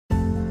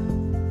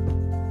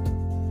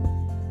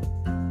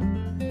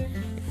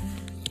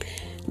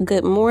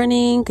Good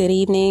morning, good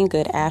evening,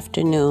 good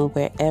afternoon,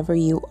 wherever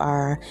you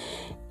are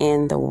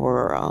in the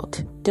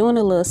world. Doing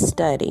a little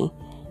study,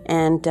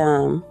 and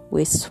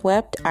we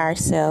swept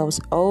ourselves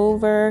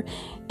over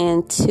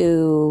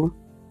into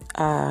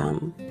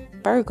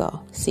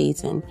Virgo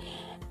season,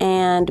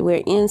 and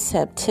we're in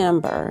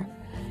September.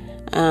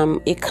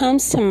 It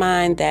comes to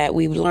mind that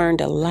we've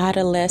learned a lot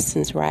of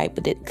lessons, right?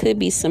 But it could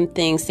be some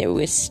things that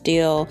we're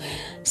still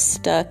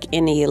stuck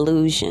in the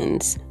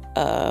illusions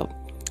of.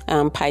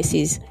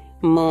 Pisces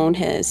moon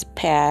has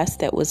passed.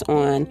 That was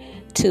on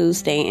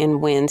Tuesday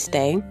and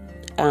Wednesday.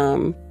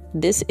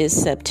 This is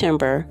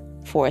September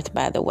 4th,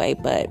 by the way,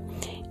 but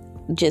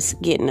just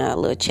getting a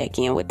little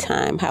check-in with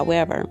time.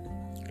 However,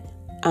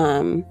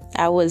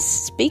 I was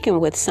speaking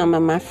with some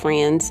of my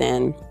friends,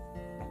 and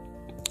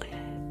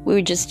we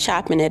were just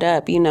chopping it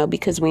up,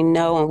 because we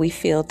know and we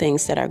feel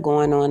things that are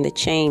going on, the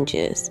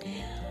changes.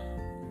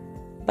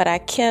 But I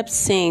kept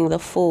seeing the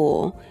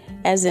Fool,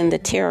 as in the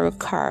tarot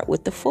card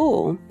with the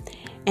Fool,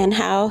 and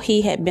how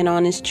he had been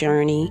on his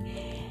journey,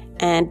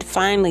 and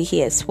finally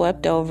he had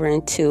swept over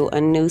into a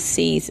new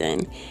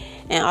season.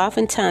 And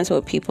oftentimes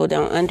what people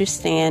don't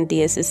understand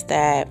is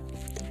that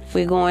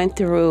we're going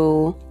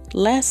through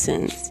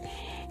lessons,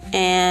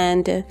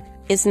 and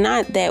it's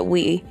not that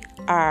we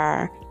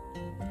are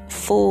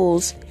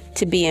fools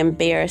to be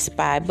embarrassed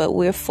by, but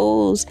we're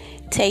fools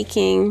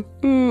taking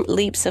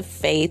leaps of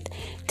faith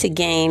to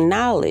gain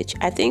knowledge.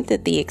 I think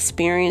that the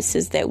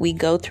experiences that we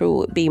go through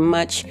would be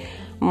much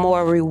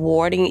more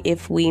rewarding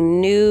if we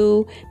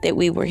knew that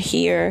we were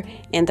here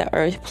in the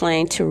earth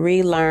plane to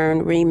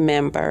relearn,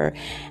 remember.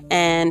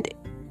 And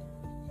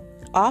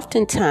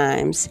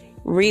oftentimes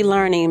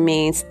relearning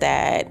means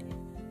that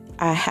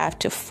I have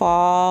to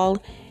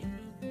fall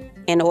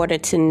in order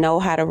to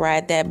know how to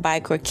ride that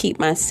bike or keep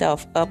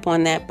myself up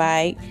on that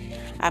bike.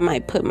 I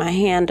might put my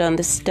hand on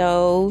the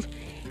stove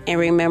and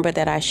remember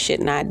that I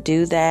should not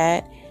do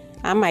that.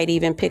 I might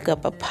even pick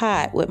up a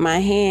pot with my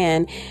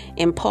hand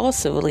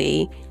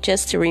impulsively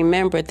just to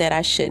remember that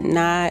I should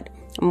not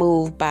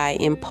move by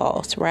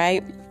impulse,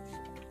 right?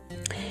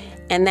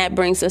 And that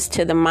brings us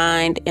to the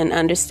mind and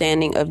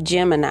understanding of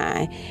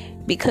Gemini,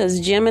 because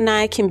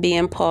Gemini can be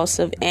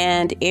impulsive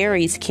and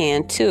Aries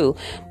can too.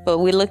 But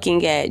we're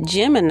looking at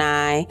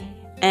Gemini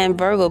and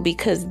Virgo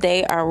because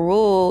they are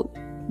ruled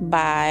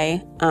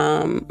by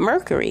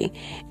Mercury.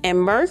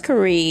 And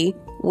Mercury,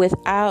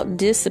 without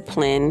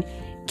discipline,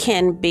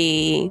 can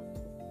be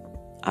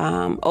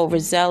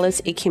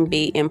overzealous. It can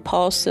be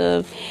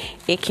impulsive.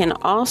 It can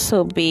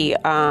also be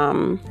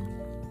a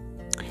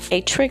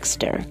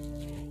trickster.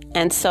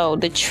 And so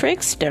the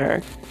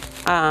trickster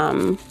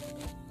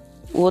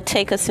will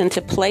take us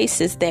into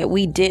places that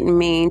we didn't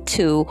mean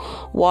to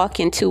walk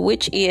into,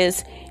 which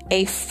is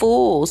a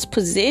fool's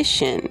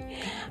position.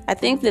 I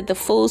think that the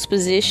fool's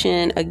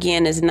position,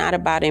 again, is not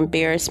about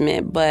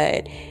embarrassment,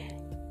 but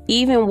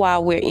even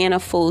while we're in a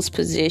fool's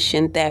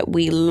position, that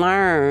we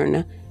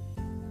learn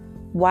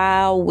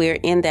while we're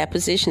in that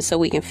position so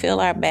we can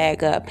fill our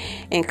bag up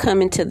and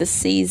come into the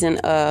season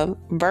of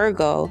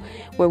Virgo,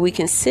 where we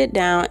can sit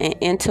down and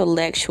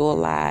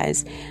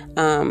intellectualize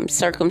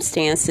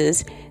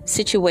circumstances,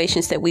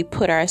 situations that we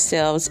put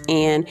ourselves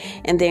in,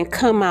 and then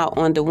come out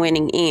on the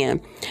winning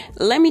end.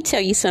 Let me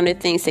tell you some of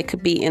the things that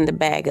could be in the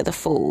bag of the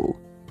fool.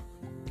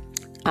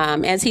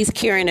 As he's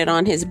carrying it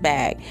on his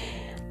back,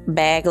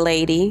 bag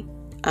lady,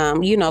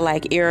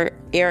 like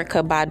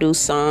Erykah Badu's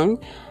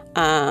song.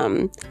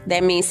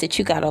 That means that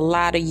you got a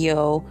lot of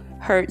your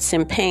hurts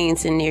and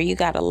pains in there. You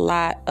got a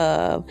lot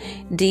of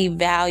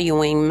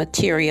devaluing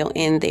material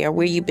in there,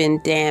 where you've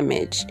been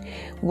damaged,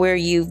 where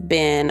you've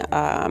been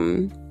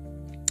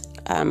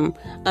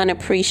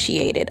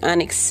unappreciated,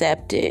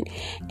 unaccepted.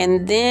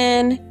 And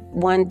then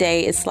one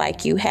day it's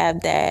like you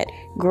have that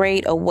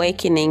great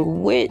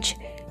awakening, which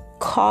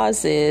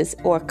causes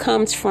or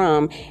comes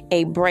from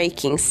a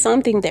breaking,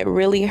 something that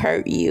really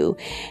hurt you.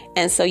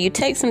 And so you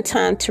take some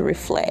time to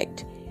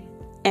reflect.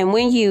 And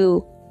when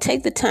you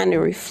take the time to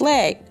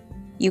reflect,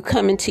 you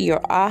come into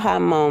your aha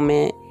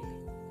moment,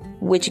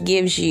 which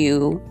gives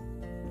you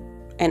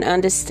an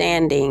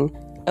understanding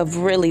of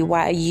really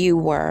why you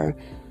were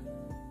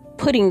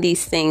putting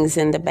these things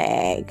in the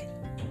bag.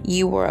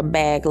 You were a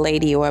bag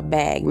lady or a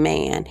bag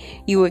man.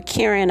 You were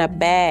carrying a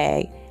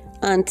bag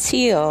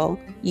until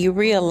you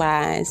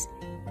realize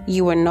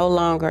you were no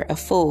longer a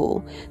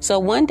fool. So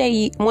one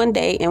day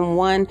in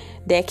one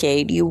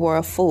decade, you were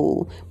a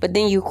fool, but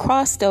then you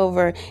crossed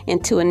over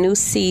into a new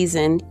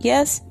season.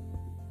 Yes,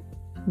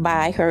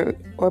 by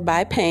hurt or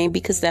by pain,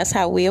 because that's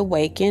how we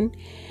awaken.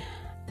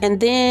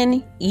 And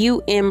then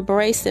you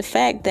embrace the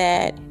fact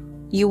that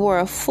you were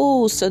a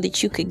fool so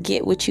that you could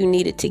get what you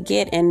needed to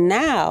get. And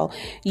now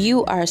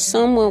you are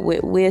someone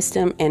with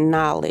wisdom and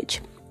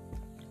knowledge.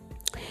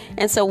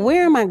 And so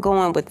where am I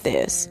going with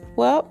this?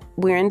 Well,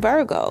 we're in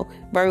Virgo.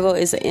 Virgo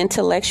is an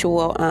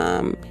intellectual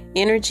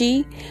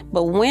energy,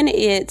 but when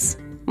it's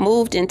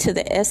moved into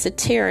the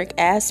esoteric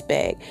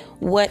aspect,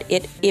 what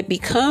it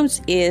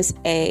becomes is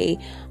a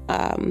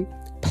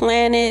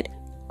planet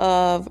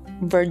of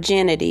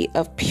virginity,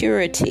 of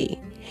purity.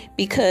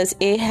 because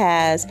it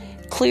has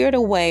cleared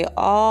away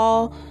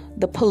all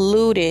the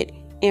polluted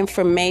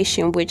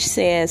information which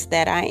says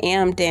that I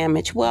am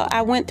damaged. Well,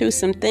 I went through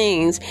some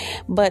things,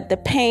 but the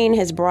pain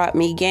has brought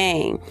me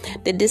gain.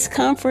 The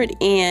discomfort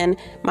in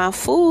my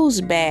fool's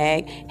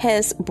bag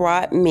has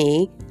brought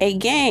me a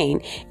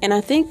gain. And I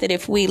think that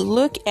if we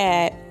look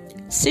at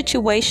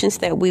situations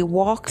that we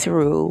walk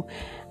through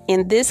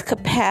in this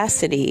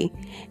capacity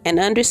and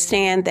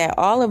understand that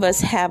all of us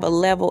have a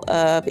level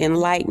of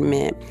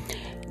enlightenment,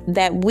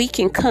 that we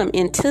can come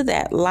into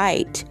that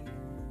light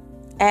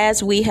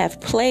as we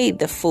have played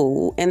the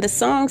fool. And the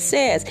song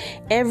says,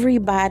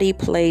 everybody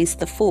plays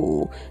the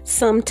fool.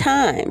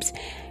 Sometimes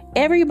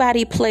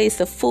everybody plays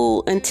the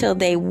fool until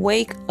they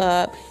wake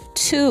up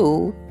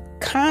to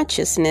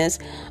consciousness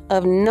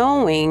of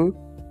knowing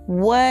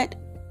what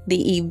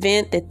the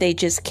event that they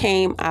just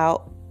came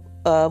out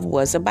of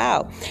was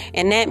about.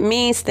 And that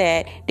means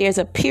that there's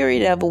a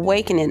period of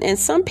awakening. And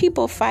some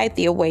people fight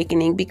the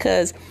awakening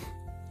because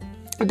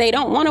they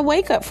don't want to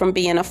wake up from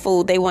being a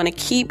fool. They want to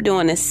keep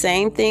doing the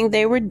same thing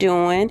they were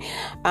doing,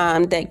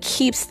 that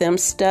keeps them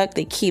stuck,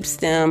 that keeps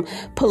them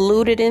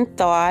polluted in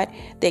thought,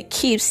 that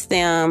keeps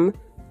them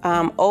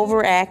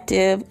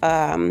overactive,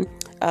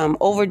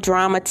 over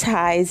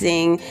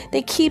dramatizing,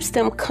 that keeps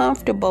them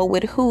comfortable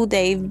with who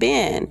they've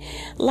been.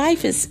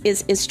 Life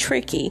is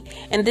tricky,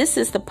 and this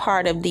is the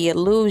part of the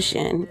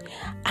illusion.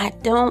 I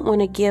don't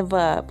want to give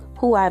up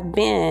who I've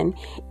been,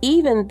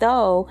 even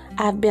though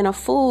I've been a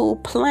fool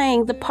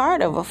playing the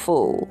part of a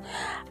fool.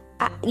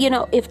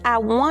 If I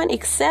want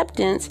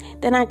acceptance,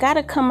 then I got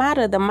to come out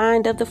of the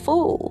mind of the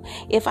fool.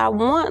 If I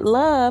want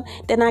love,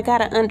 then I got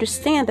to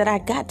understand that I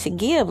got to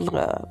give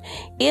love.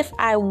 If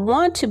I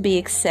want to be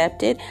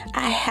accepted,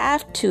 I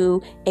have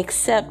to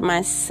accept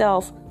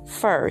myself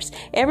first.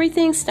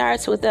 Everything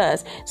starts with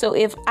us. So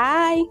if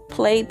I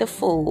played the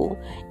fool,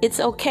 it's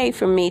okay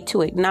for me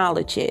to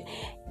acknowledge it.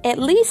 At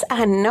least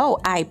I know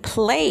I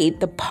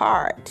played the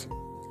part.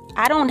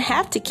 I don't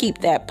have to keep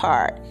that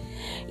part.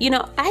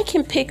 I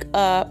can pick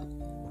up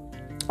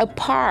a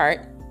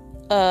part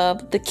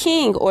of the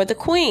king or the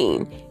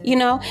queen,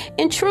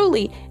 and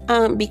truly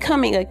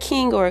becoming a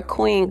king or a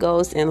queen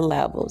goes in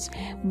levels.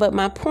 But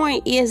my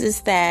point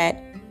is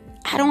that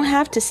I don't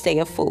have to stay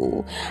a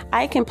fool.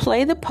 I can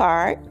play the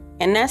part,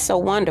 and that's so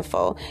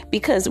wonderful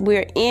because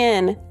we're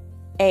in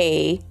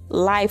a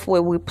life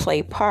where we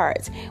play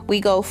parts. We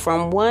go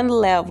from one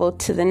level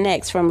to the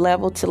next, from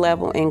level to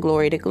level and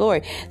glory to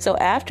glory. So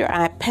after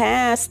I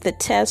passed the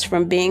test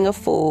from being a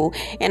fool,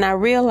 and I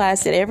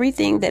realized that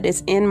everything that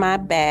is in my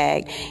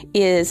bag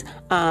is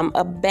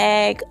a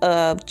bag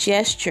of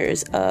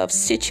gestures, of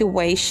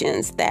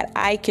situations that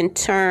I can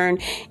turn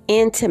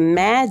into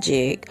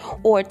magic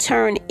or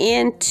turn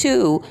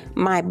into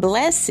my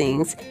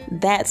blessings,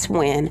 that's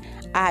when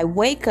I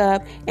wake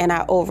up and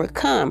I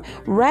overcome,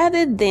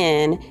 rather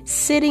than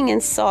sitting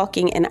and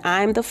sulking and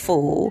I'm the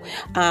fool.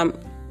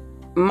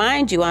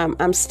 Mind you,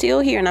 I'm still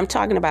here and I'm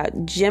talking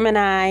about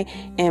Gemini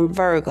and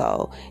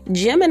Virgo.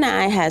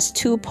 Gemini has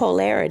two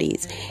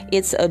polarities.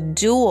 It's a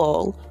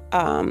dual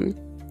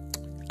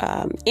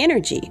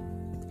energy.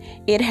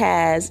 It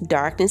has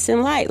darkness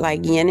and light,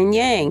 like yin and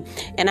yang.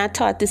 And I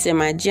taught this in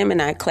my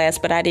Gemini class,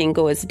 but I didn't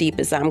go as deep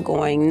as I'm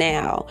going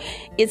now.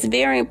 It's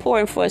very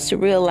important for us to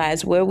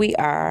realize where we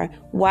are,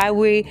 why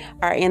we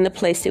are in the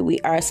place that we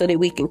are, so that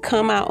we can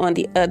come out on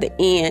the other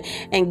end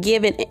and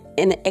give it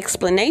an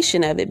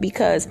explanation of it.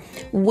 Because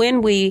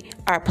when we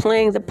are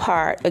playing the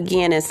part,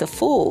 again, as the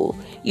fool,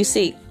 you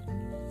see,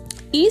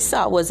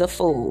 Esau was a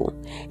fool,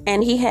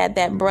 and he had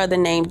that brother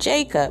named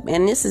Jacob,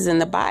 and this is in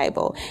the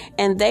Bible,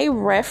 and they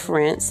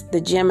reference the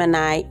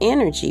Gemini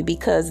energy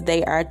because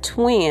they are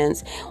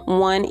twins.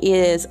 One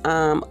is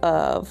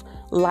of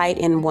light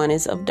and one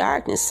is of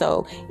darkness.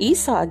 So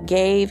Esau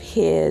gave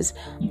his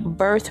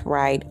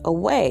birthright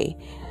away.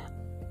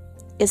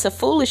 It's a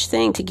foolish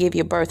thing to give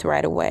your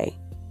birthright away.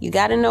 You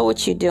got to know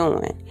what you're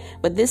doing,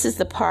 but this is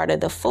the part of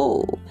the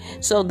fool.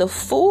 So the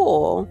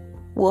fool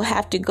will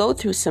have to go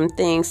through some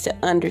things to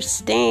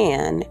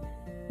understand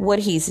what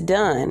he's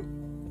done.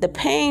 The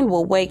pain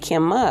will wake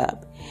him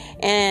up.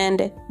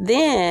 And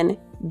then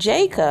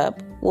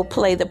Jacob will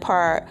play the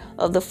part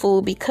of the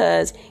fool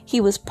because he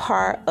was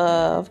part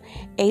of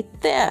a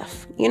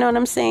theft. You know what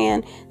I'm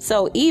saying?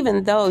 So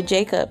even though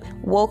Jacob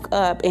woke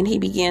up and he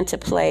began to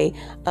play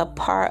a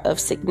part of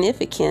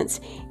significance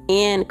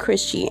in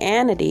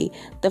Christianity,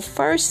 the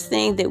first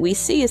thing that we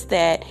see is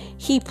that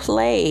he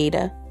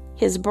played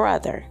his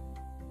brother.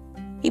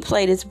 He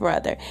played his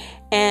brother.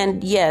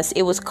 And yes,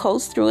 it was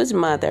coached through his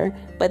mother,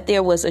 but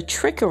there was a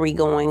trickery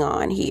going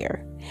on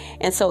here.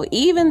 And so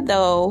even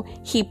though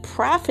he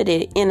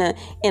profited in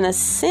a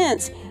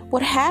sense,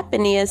 what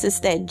happened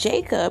is that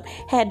Jacob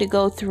had to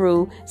go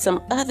through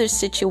some other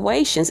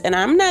situations. And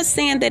I'm not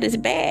saying that it's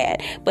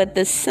bad, but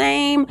the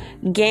same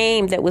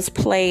game that was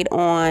played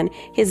on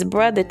his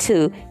brother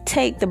to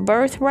take the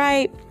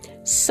birthright,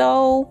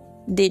 so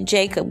did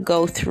Jacob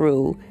go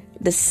through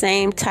the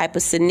same type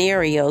of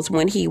scenarios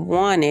when he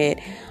wanted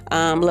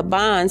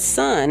Laban's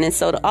son. And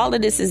so all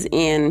of this is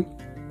in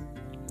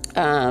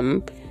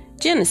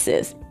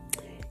Genesis.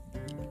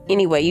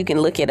 Anyway, you can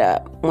look it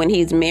up. When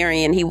he's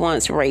marrying, he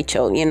wants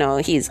Rachel.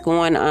 He's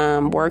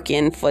going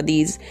working for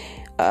this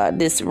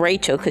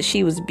Rachel because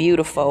she was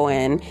beautiful,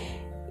 and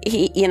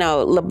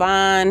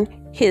Laban,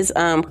 his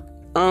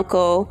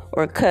uncle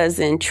or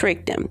cousin,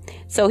 tricked him.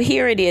 So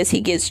here it is, he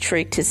gets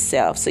tricked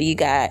himself. So you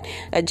got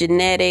a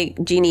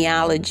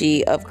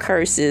genealogy of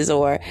curses,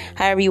 or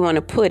however you want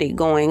to put it,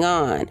 going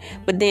on.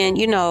 But then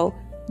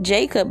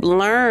Jacob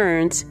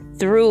learns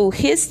through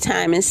his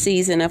time and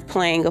season of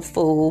playing a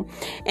fool,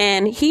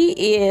 and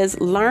he is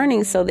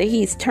learning so that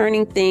he's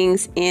turning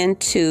things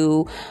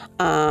into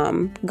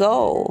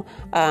gold.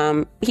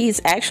 He's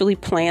actually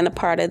playing the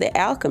part of the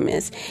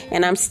alchemist.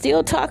 And I'm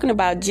still talking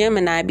about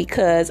Gemini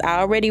because I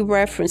already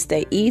referenced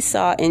that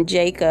Esau and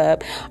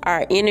Jacob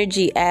are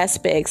energy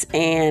aspects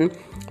and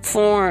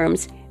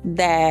forms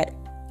that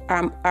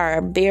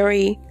are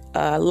very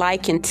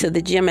likened to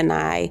the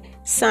Gemini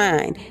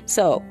sign.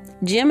 So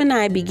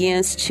Gemini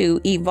begins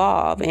to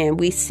evolve, and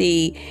we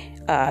see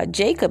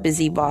Jacob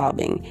is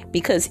evolving,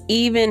 because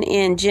even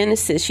in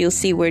Genesis, you'll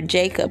see where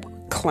Jacob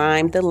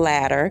climbed the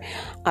ladder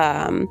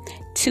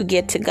to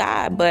get to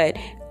God. But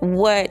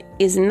what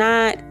is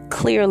not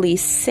clearly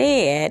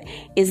said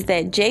is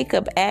that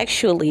Jacob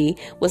actually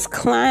was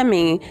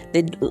climbing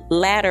the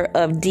ladder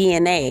of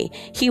DNA.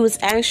 He was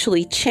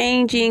actually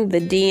changing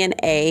the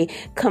DNA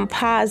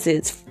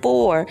composites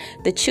for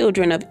the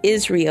children of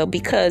Israel,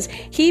 because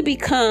he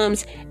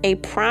becomes a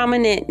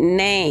prominent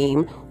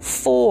name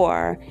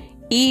for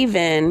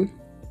even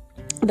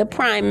the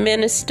prime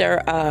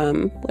minister,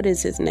 what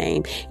is his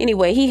name?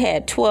 Anyway, he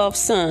had 12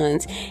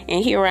 sons,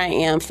 and here I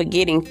am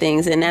forgetting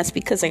things, and that's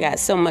because I got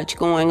so much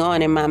going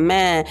on in my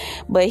mind.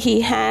 But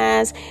he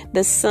has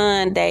the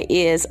son that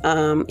is,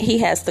 he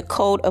has the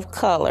coat of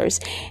colors,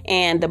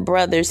 and the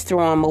brothers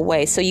throw him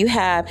away. So you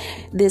have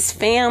this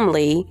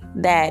family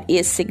that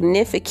is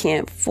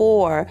significant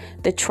for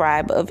the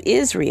tribe of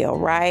Israel,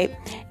 right?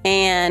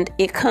 And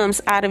it comes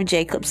out of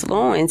Jacob's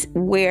loins,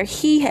 where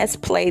he has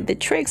played the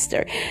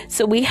trickster.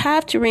 So we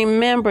have to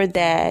remember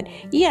that,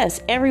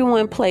 yes,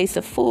 everyone plays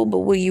the fool, but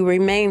will you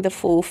remain the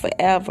fool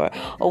forever?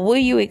 Or will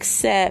you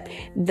accept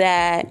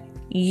that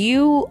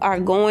you are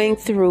going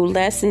through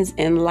lessons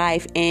in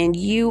life and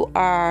you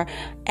are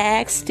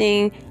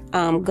asking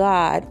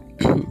God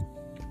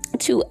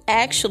to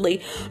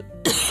actually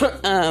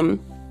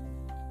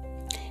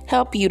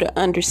help you to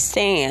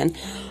understand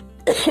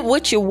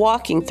what you're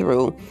walking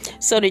through,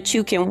 so that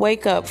you can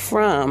wake up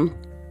from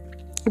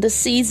the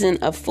season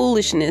of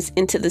foolishness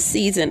into the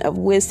season of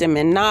wisdom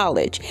and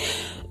knowledge.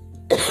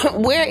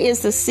 Where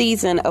is the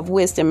season of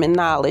wisdom and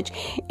knowledge?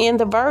 In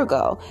the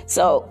Virgo.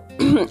 So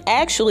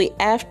actually,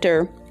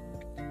 after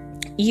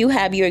you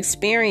have your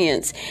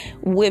experience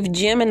with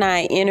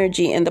Gemini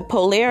energy and the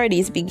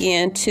polarities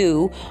begin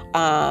to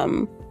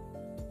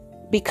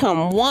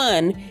become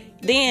one,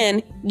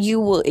 then you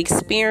will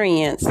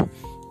experience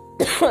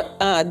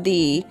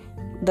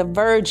the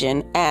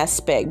virgin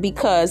aspect,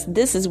 because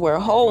this is where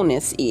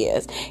wholeness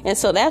is. And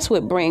so that's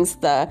what brings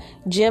the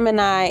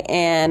Gemini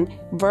and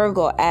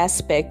Virgo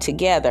aspect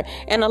together.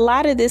 And a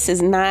lot of this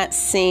is not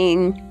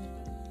seen,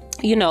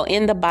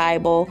 in the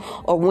Bible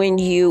or when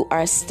you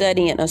are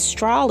studying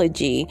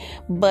astrology,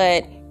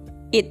 but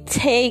it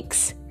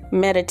takes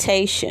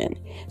meditation.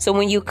 So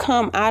when you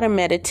come out of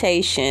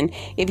meditation,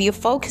 if you're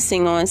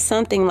focusing on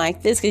something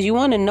like this, because you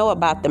want to know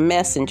about the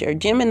messenger.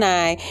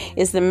 Gemini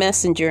is the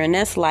messenger, and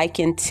that's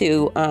likened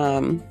to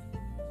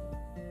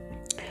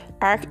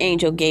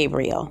Archangel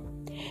Gabriel.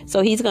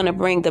 So he's going to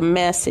bring the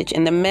message,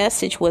 and the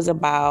message was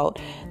about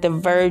the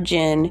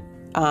Virgin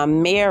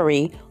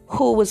Mary,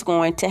 who was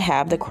going to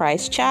have the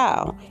Christ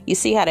child. You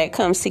see how that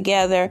comes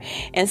together?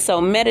 And so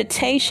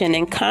meditation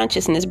and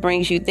consciousness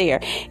brings you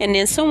there. And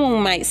then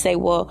someone might say,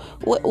 well,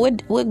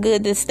 what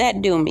good does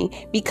that do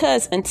me?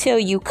 Because until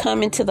you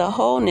come into the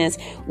wholeness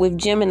with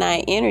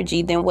Gemini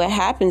energy, then what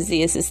happens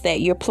is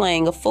that you're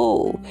playing a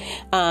fool.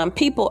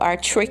 People are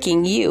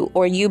tricking you,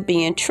 or you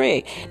being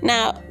tricked.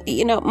 Now,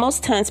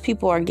 most times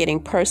people are getting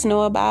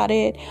personal about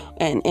it,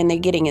 and they're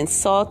getting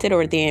insulted,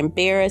 or they're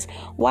embarrassed.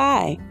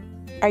 Why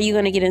are you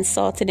going to get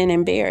insulted and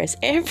embarrassed?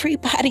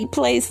 Everybody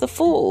plays the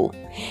fool.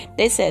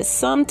 They said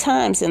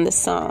sometimes in the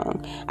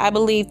song, I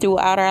believe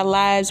throughout our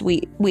lives,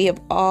 we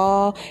have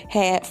all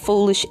had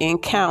foolish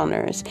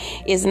encounters.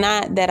 It's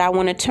not that I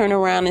want to turn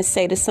around and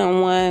say to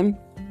someone,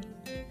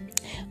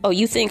 oh,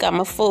 you think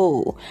I'm a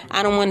fool.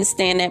 I don't want to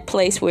stay in that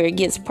place where it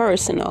gets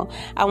personal.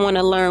 I want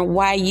to learn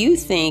why you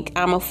think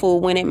I'm a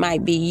fool when it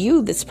might be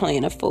you that's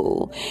playing a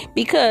fool.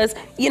 Because,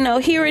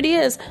 here it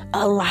is.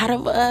 A lot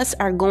of us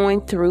are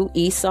going through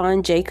Esau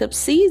and Jacob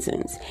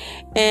seasons.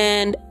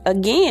 And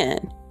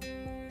again,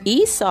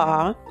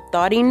 Esau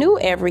thought he knew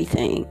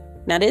everything.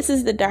 Now, this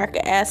is the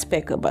darker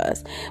aspect of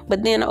us.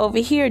 But then over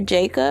here,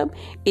 Jacob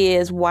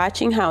is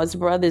watching how his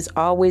brother's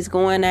always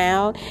going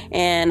out,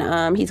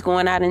 and he's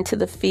going out into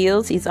the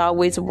fields. He's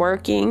always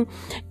working,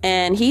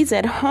 and he's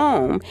at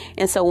home.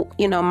 And so,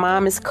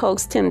 mom has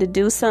coaxed him to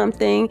do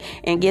something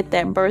and get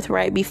that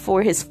birthright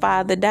before his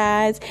father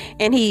dies.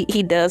 And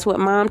he does what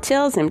mom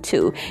tells him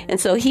to. And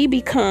so he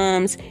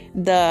becomes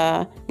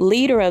the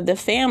leader of the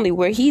family,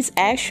 where he's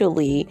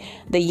actually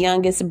the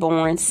youngest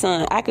born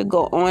son. I could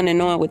go on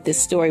and on with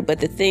this story, but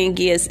the thing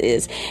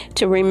is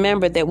to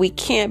remember that we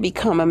can't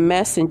become a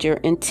messenger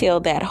until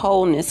that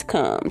wholeness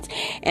comes.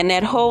 And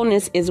that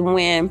wholeness is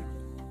when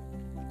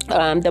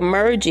the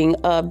merging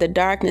of the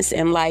darkness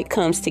and light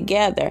comes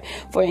together.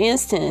 For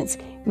instance,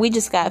 we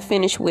just got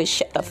finished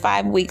with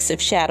 5 weeks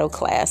of shadow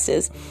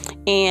classes.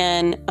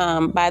 And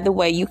by the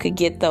way, you could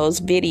get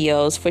those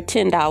videos for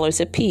 $10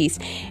 a piece.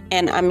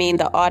 And I mean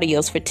the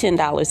audios for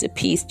 $10 a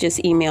piece.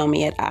 Just email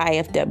me at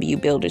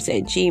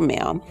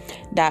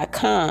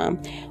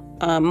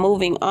ifwbuilders@gmail.com.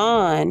 Moving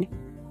on,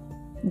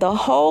 the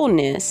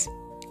wholeness,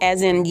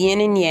 as in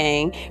yin and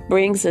yang,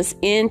 brings us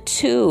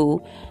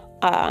into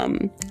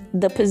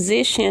the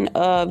position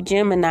of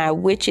Gemini,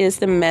 which is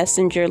the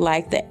messenger,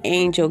 like the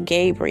angel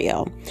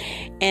Gabriel.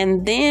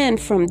 And then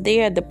from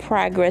there, the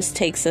progress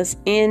takes us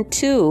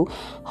into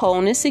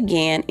wholeness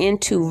again,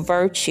 into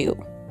virtue.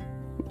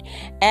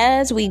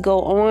 As we go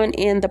on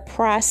in the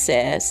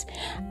process,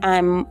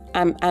 I'm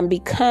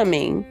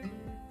becoming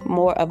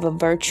more of a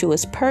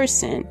virtuous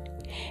person.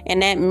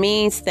 And that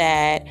means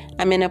that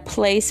I'm in a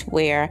place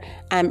where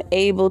I'm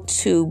able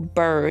to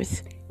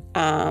birth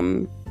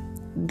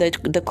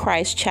the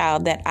Christ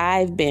child that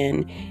I've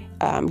been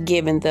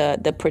given.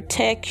 The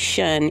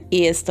protection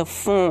is the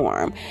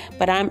form,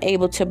 but I'm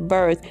able to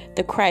birth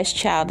the Christ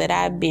child that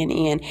I've been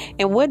in.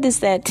 And what does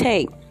that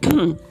take?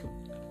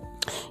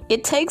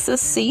 It takes a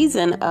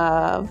season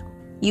of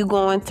you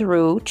going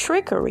through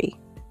trickery,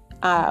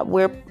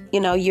 where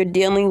you're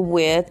dealing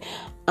with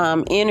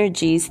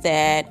energies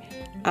that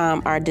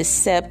are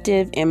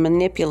deceptive and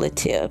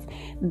manipulative.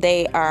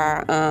 They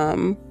are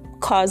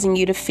causing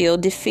you to feel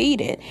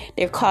defeated.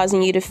 They're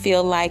causing you to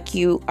feel like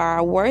you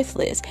are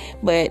worthless.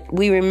 But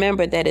we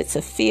remember that it's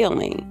a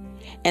feeling.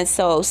 And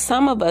so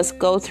some of us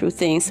go through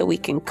things so we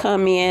can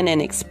come in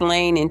and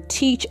explain and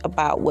teach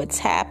about what's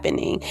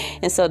happening.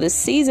 And so the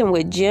season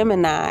with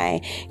Gemini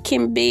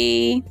can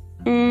be,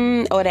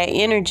 or that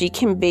energy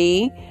can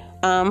be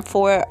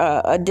for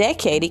a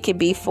decade. It could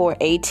be for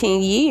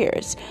 18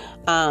 years.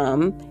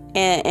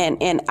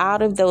 And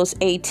out of those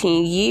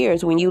 18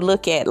 years, when you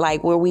look at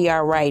like where we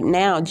are right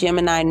now,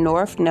 Gemini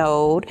North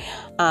Node,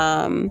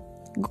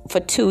 for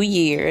 2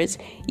 years,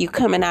 you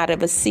coming out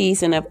of a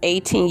season of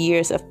 18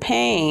 years of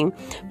pain,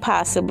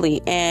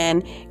 possibly,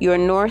 and your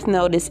North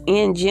Node is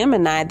in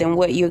Gemini, then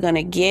what you're going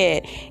to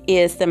get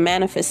is the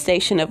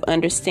manifestation of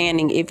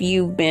understanding. If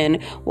you've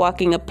been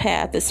walking a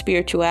path of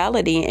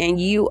spirituality and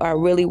you are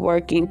really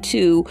working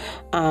to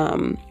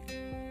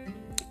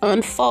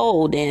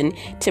unfold and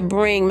to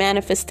bring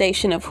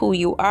manifestation of who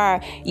you are,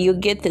 you'll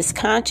get this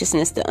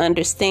consciousness to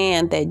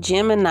understand that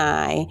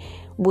Gemini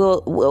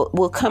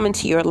will come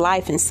into your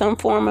life in some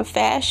form of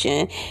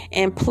fashion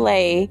and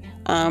play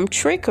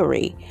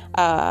trickery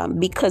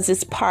because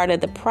it's part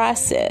of the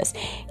process.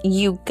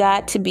 You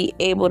got to be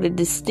able to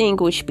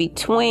distinguish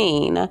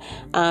between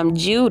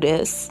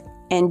Judas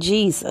and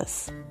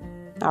Jesus.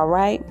 All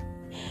right.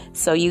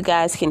 So you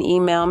guys can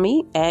email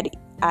me at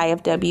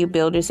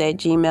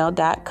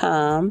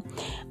ifwbuilders@gmail.com.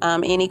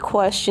 Any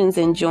questions,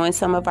 and join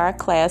some of our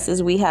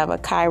classes. We have a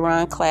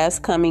Chiron class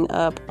coming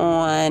up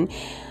on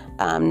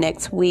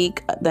next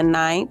week, the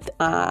 9th.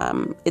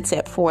 It's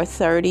at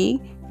 4:30.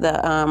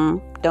 The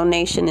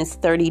donation is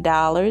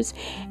 $30.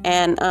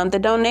 And the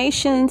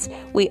donations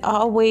we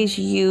always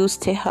use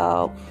to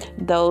help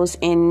those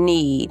in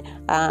need.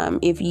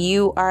 If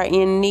you are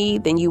in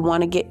need, then you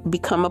want to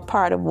become a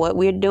part of what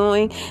we're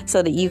doing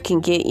so that you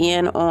can get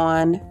in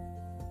on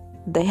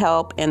the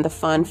help and the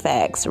fun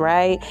facts,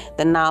 right?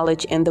 The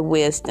knowledge and the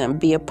wisdom.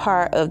 Be a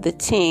part of the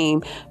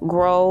team.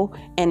 Grow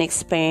and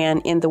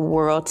expand in the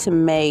world to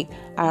make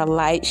our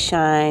light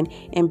shine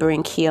and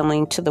bring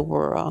healing to the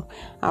world.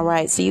 All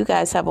right. So you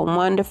guys have a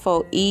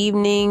wonderful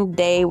evening,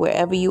 day,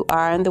 wherever you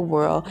are in the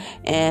world,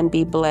 and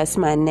be blessed.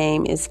 My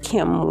name is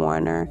Kim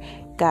Warner.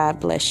 God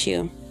bless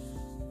you.